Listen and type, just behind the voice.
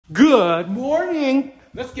Good morning.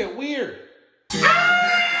 Let's get weird.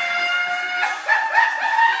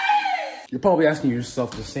 You're probably asking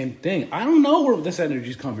yourself the same thing. I don't know where this energy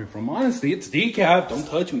is coming from. Honestly, it's decaf. Don't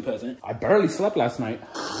touch me, peasant. I barely slept last night.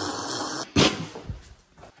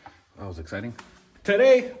 That was exciting.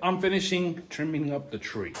 Today, I'm finishing trimming up the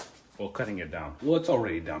tree. Well, cutting it down. Well, it's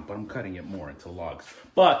already down, but I'm cutting it more into logs.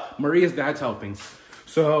 But Maria's dad's helping.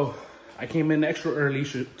 So I came in extra early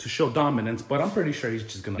to show dominance, but I'm pretty sure he's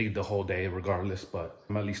just gonna lead the whole day regardless, but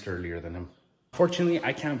I'm at least earlier than him. Fortunately,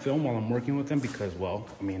 I can't film while I'm working with him because, well,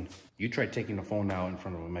 I mean, you tried taking the phone out in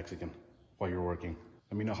front of a Mexican while you're working.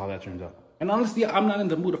 Let me know how that turns out. And honestly, I'm not in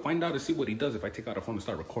the mood to find out to see what he does if I take out a phone and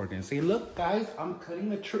start recording and say, look, guys, I'm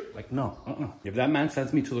cutting a tree. Like, no, If that man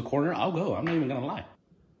sends me to the corner, I'll go. I'm not even gonna lie.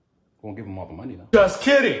 Won't give him all the money, though. Just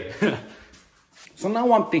kidding. So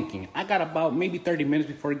now I'm thinking, I got about maybe 30 minutes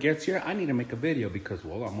before it gets here. I need to make a video because,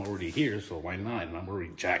 well, I'm already here, so why not? And I'm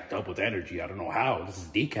already jacked up with energy. I don't know how. This is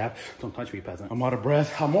decaf. Don't touch me, peasant. I'm out of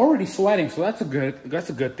breath. I'm already sweating, so that's a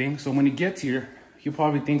good thing. So when he gets here, he'll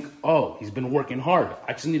probably think, oh, he's been working hard.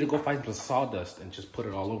 I just need to go find some sawdust and just put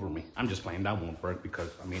it all over me. I'm just playing. That won't work because,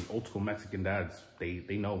 I mean, old school Mexican dads, they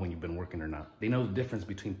know when you've been working or not. They know the difference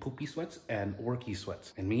between poopy sweats and worky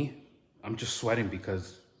sweats. And me, I'm just sweating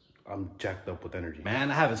because I'm jacked up with energy.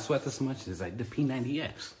 Man, I haven't sweat this much since I did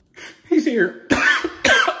P90X. He's here.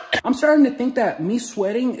 I'm starting to think that me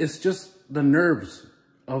sweating is just the nerves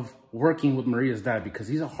of working with Maria's dad because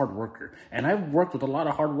he's a hard worker. And I've worked with a lot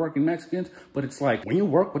of hardworking Mexicans, but it's like when you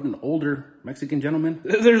work with an older Mexican gentleman,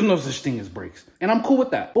 there's no such thing as breaks. And I'm cool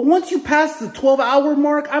with that. But once you pass the 12-hour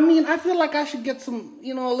mark, I mean, I feel like I should get some,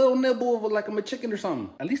 you know, a little nibble of like a chicken or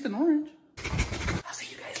something. At least an orange. I'll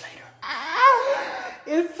see you guys later.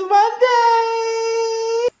 It's Monday!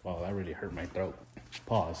 Wow, that really hurt my throat.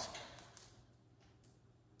 Pause.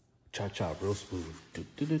 Cha-cha, real smooth.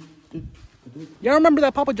 Y'all remember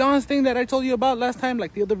that Papa John's thing that I told you about last time,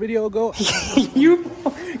 like the other video ago? You're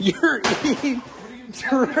eating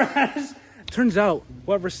trash. Turns out,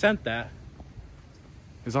 whoever sent that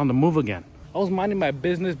is on the move again. I was minding my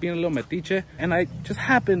business, being a little metiche, and I just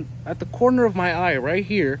happened at the corner of my eye right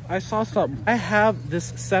here, I saw something. I have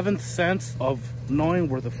this seventh sense of knowing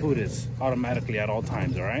where the food is automatically at all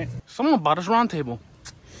times, all right? Someone bought us round table.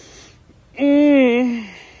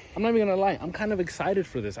 I'm not even gonna lie, I'm kind of excited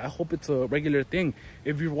for this. I hope it's a regular thing.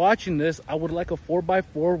 If you're watching this, I would like a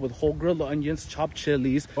 4x4 with whole grilled onions, chopped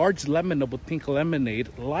chilies, large lemon with pink lemonade,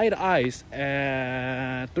 light ice,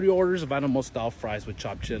 and 3 orders of animal style fries with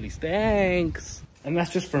chopped chilies. Thanks. And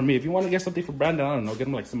that's just for me. If you want to get something for Brandon, I don't know, get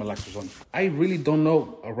him like some Alex or something. I really don't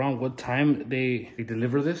know around what time they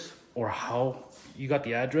deliver this or how you got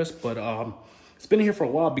the address, but it's been here for a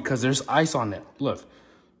while because there's ice on it. Look,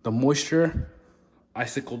 the moisture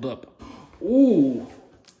icicled up. Ooh,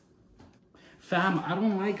 fam, I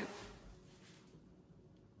don't like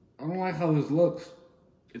how this looks.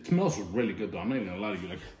 It smells really good though. I'm not even gonna lie to you.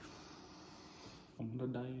 Like, I'm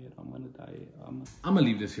gonna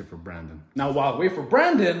leave this here for Brandon. Now while I wait for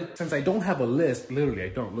Brandon, since I don't have a list, literally I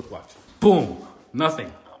don't, look, watch. Boom, nothing.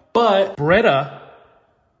 But Britta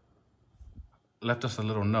left us a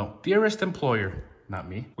little note. Dearest employer, not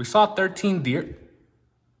me. We saw 13 deer.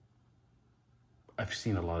 I've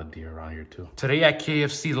seen a lot of deer around here too. Today at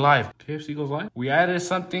KFC Live. KFC goes live? We added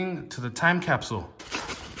something to the time capsule.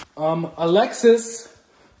 Alexis,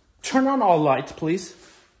 turn on all lights, please.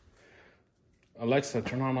 Alexa,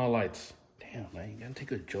 turn on all lights. Damn, man, you gotta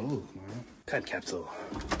take a joke, man. Time capsule.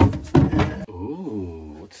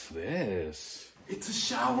 Ooh, what's this? It's a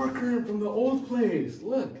shower curtain from the old place.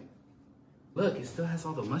 Look. Look, it still has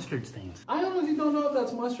all the mustard stains. I honestly don't know if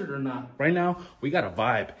that's mustard or not. Right now, we got a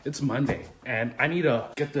vibe. It's Monday, and I need to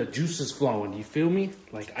get the juices flowing. You feel me?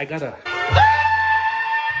 Like, I gotta...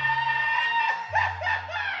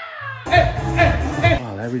 Hey!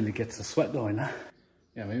 Wow, that really gets the sweat going, huh?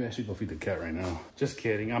 Yeah, maybe I should go feed the cat right now. Just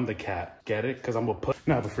kidding, I'm the cat. Get it? Because I'm gonna put...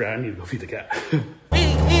 No, but I need to go feed the cat.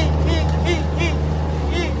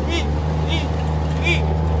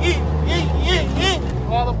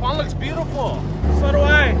 Oh, the pond looks beautiful. So do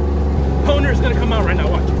I. Poner's gonna come out right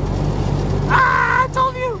now, watch. Ah, I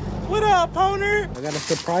told you. What up, Poner? I got a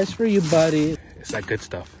surprise for you, buddy. It's that good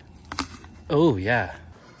stuff. Oh, yeah.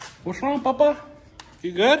 What's wrong, Papa?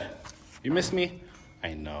 You good? You miss me?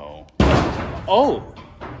 I know. Oh,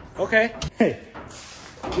 okay. Hey,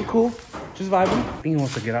 we cool. Just vibing. I think he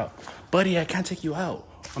wants to get out. Buddy, I can't take you out.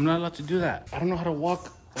 I'm not allowed to do that. I don't know how to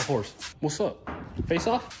walk a horse. What's up? Face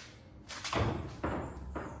off?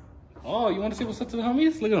 Oh, you want to say what's up to the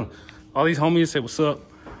homies? Look at them. All these homies say what's up.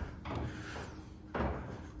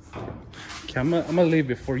 Okay, I'm gonna leave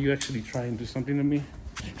before you actually try and do something to me.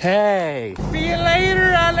 Hey. See you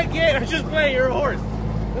later, alligator. Just play your horse.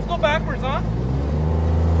 Let's go backwards, huh?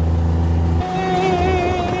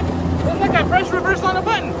 Looks like I pressed reverse on a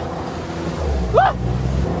button.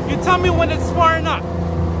 Woo! You tell me when it's far enough.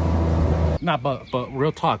 Nah, but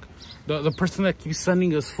real talk. The person that keeps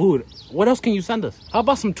sending us food, what else can you send us? How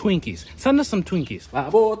about some Twinkies? Send us some Twinkies. La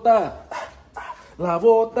bota. La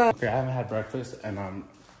bota. Okay, I haven't had breakfast and I'm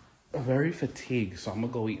very fatigued, so I'm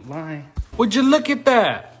gonna go eat. Bye. Would you look at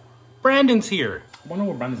that? Brandon's here. I wonder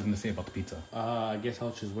what Brandon's gonna say about the pizza. I guess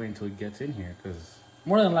I'll just wait until he gets in here, because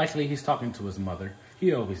more than likely he's talking to his mother.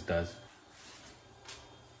 He always does.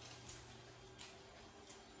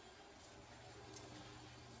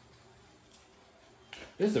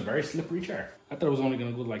 This is a very slippery chair. I thought it was only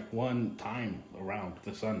gonna go like one time around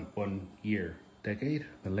the sun. 1 year. Decade.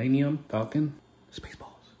 Millennium. Falcon. Spaceballs.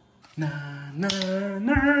 Na na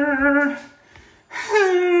na.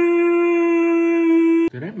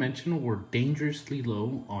 Did I mention we're dangerously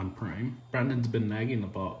low on Prime? Brandon's been nagging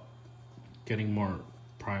about getting more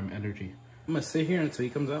Prime energy. I'm gonna sit here until he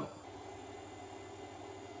comes out.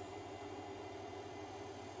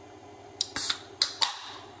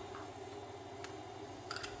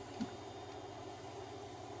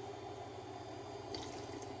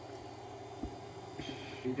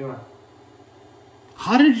 What are you doing?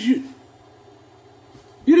 How did you...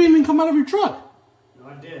 You didn't even come out of your truck. No,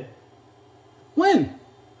 I did. When?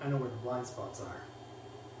 I know where the blind spots are.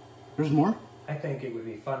 There's more? I think it would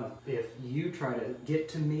be fun if you try to get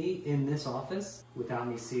to me in this office without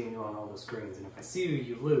me seeing you on all the screens. And if I see you,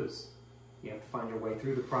 you lose. You have to find your way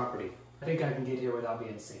through the property. I think I can get here without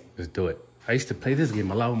being seen. Let's do it. I used to play this game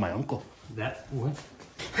a lot with my uncle. That what?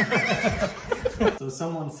 So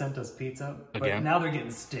someone sent us pizza, but Again? now they're getting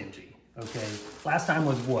stingy. Okay. Last time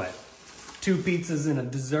was what? 2 pizzas and a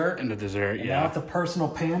dessert? And the dessert, and yeah. now it's a personal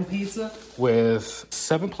pan pizza? With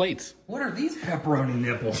 7 plates. What are these pepperoni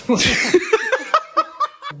nipples?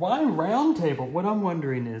 Why round table? What I'm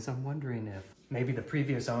wondering if maybe the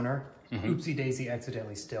previous owner, Oopsie Daisy,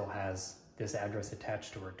 accidentally still has this address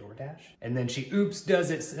attached to her DoorDash. And then she does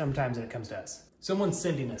it sometimes and it comes to us. Someone's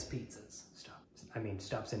sending us pizzas.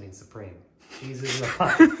 Stop sending Supreme. Jesus.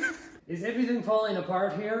 Is everything falling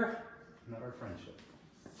apart here? Not our friendship.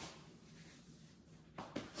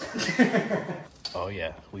 Oh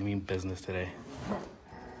yeah, we mean business today.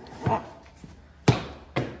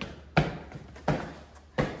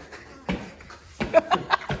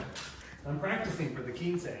 I'm practicing for the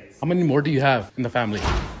quinces. How many more do you have in the family?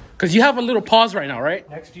 Because you have a little pause right now, right?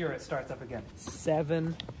 Next year it starts up again.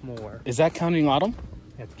 7 more. Is that counting Autumn?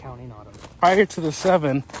 It's counting autumn. Prior to the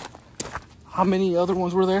 7, how many other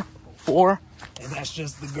ones were there? 4? And that's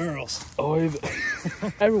just the girls. Oh,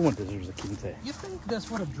 everyone deserves a quince. You think this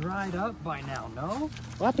would have dried up by now, no?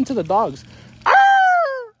 What happened to the dogs?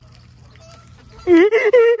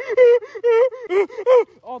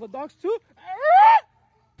 Oh, the dogs too?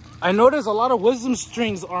 I noticed a lot of wisdom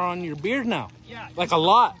strings are on your beard now. Yeah. Like a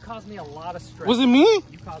lot. You caused me a lot of stress. Was it me?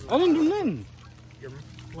 You caused I didn't do nothing. You're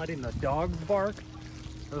letting the dogs bark.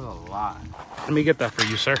 There's a lot. Let me get that for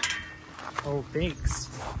you, sir. Oh, thanks.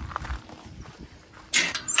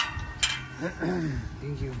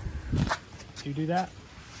 Thank you. Did you do that?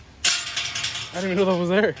 I didn't even know that was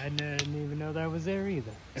there. I didn't even know that was there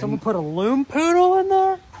either. Someone put a loom poodle in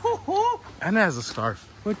there? And it has a scarf.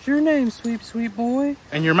 What's your name, sweet, sweet boy?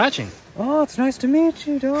 And you're matching. Oh, it's nice to meet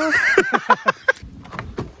you, dog.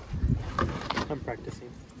 I'm practicing.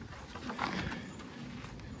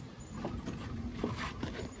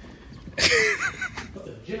 What's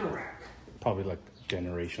a Generac? Probably like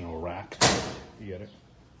generational rack. You get it?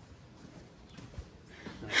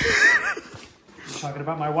 You're talking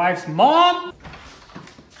about my wife's mom?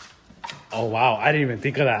 Oh, wow. I didn't even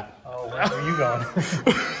think of that. Oh, where are you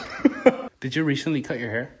going? Did you recently cut your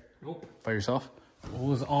hair? Nope. By yourself? What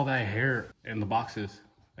was all that hair in the boxes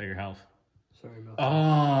at your house? Sorry about that.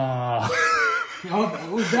 Oh, that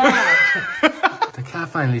was that. The cat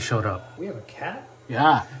finally showed up. We have a cat?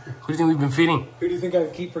 Yeah. Who do you think we've been feeding? Who do you think I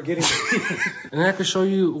keep forgetting to feed? And then I could show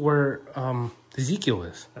you where Ezekiel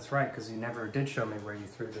is. That's right, because you never did show me where you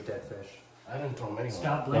threw the dead fish. I didn't throw him anywhere.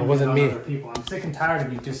 Stop blaming That wasn't on me. other people. I'm sick and tired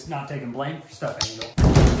of you just not taking blame for stuff, Angel.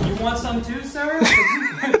 You want some too, sir?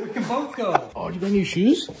 We can both go. Oh, you got new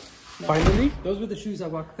shoes? No. Finally? Those were the shoes I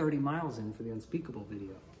walked 30 miles in for the Unspeakable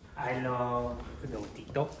video. I know.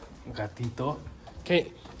 Gatito.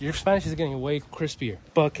 Okay, your Spanish is getting way crispier.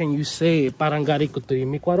 But can you say parangari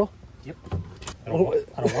kuturimikwaro? Yep. I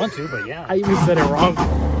don't want to, but yeah. I even said it wrong.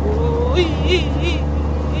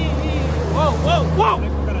 Whoa, whoa, whoa! I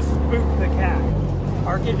think we're gonna spook the cat.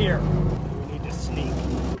 Park it here. We need to sneak.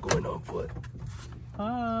 We're going on foot.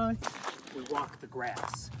 Hi. why? We walk the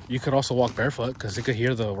grass. You could also walk barefoot because it could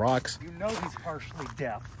hear the rocks. You know he's partially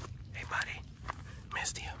deaf. Hey, buddy.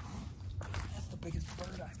 Missed you. That's the biggest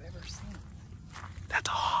bird I've ever seen. That's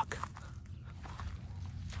a hawk.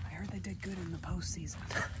 I heard they did good in the postseason.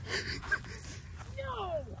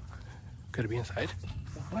 No! Could it be inside?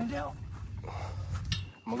 We'll find out.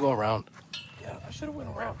 I'm gonna go around. Yeah, I should have went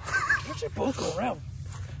around. We should both go around.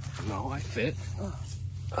 No, I fit.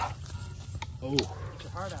 Oh. Get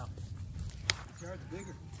your heart out. This yard's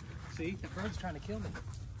bigger. See, the bird's trying to kill me.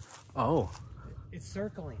 Oh. It's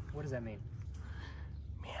circling. What does that mean?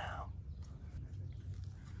 Meow.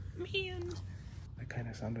 Man. That kind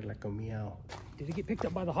of sounded like a meow. Did it get picked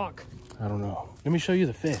up by the hawk? I don't know. Let me show you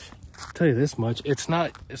the fish. I'll tell you this much. It's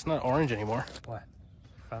not orange anymore. What?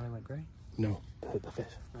 Finally went gray? No, the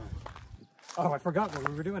fish. Oh, I forgot what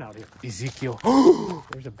we were doing out here. Ezekiel.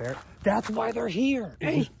 There's a bear. That's why they're here.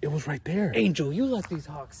 It was right there. Angel, you let these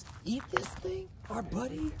hawks eat this thing? Our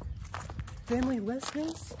buddy? Finley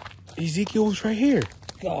Listness? Ezekiel was right here.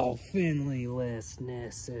 Oh, Finley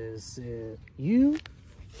Listness is you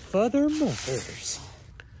father mothers.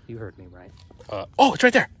 You heard me, right? Oh, it's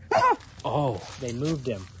right there. Oh. They moved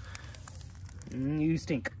him. You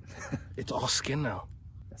stink. It's all skin now.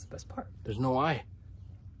 That's the best part. There's no eye.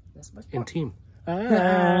 That's the best In part. team.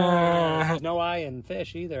 No eye in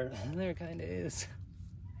fish either. There kind of is.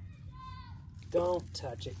 Don't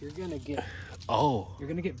touch it. You're gonna get. Oh. You're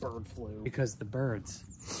gonna get bird flu because the birds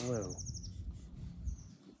flew.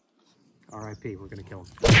 R.I.P. We're gonna kill him.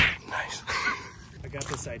 Nice. I got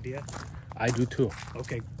this idea. I do too.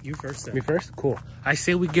 Okay, you first. Then. Me first? Cool. I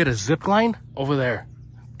say we get a zip line over there.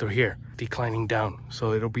 Through here. Declining down.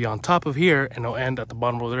 So it'll be on top of here and it'll end at the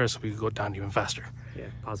bottom over there so we can go down even faster. Yeah,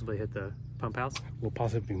 possibly hit the pump house. Will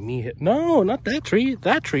possibly me hit. No, not that tree.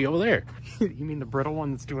 That tree over there. You mean the brittle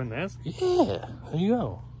one that's doing this? Yeah. There you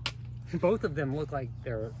go. Both of them look like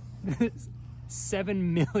they're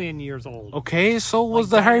 7 million years old. Okay, so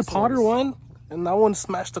was Like the Harry dinosaurs. Potter one. And that one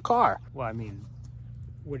smashed the car. Well, I mean,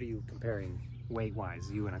 what are you comparing weight-wise?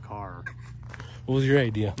 You in a car? What was your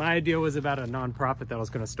idea? My idea was about a nonprofit that I was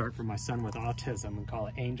going to start for my son with autism and call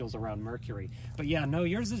it Angels Around Mercury. But yeah, no,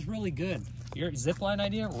 yours is really good. Your zipline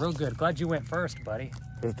idea, real good. Glad you went first, buddy.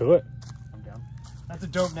 Let's do it. I'm down. That's a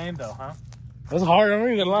dope name, though, huh? That's hard. I'm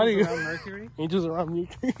gonna lie to you. Angels Around Mercury? Angels Around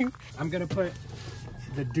Mercury. I'm going to put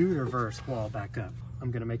the dude reverse wall back up. I'm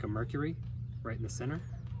going to make a Mercury right in the center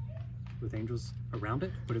with angels around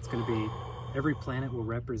it, but it's going to be every planet will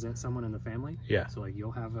represent someone in the family. Yeah. So like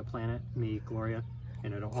you'll have a planet, me, Gloria,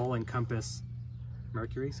 and it'll all encompass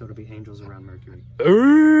Mercury, so it'll be angels around Mercury.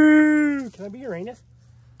 Can I be Uranus?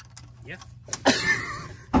 Yeah.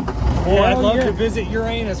 Boy, I'd love to visit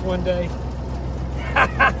Uranus one day.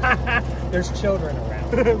 There's children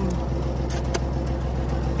around.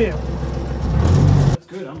 Yeah. That's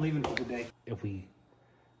good. I'm leaving for the day. If we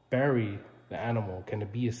bury the animal, can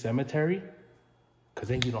it be a cemetery? Because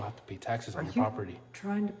then you don't have to pay taxes on your property.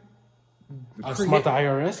 Trying to I'm smart the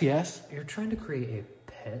IRS, yes. You're trying to create a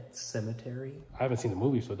pet cemetery? I haven't seen the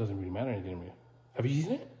movie, so it doesn't really matter anything to me. Have you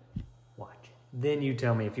seen it? Watch it. Then you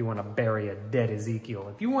tell me if you want to bury a dead Ezekiel.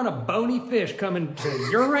 If you want a bony fish coming to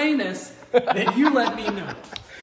Uranus, then you let me know.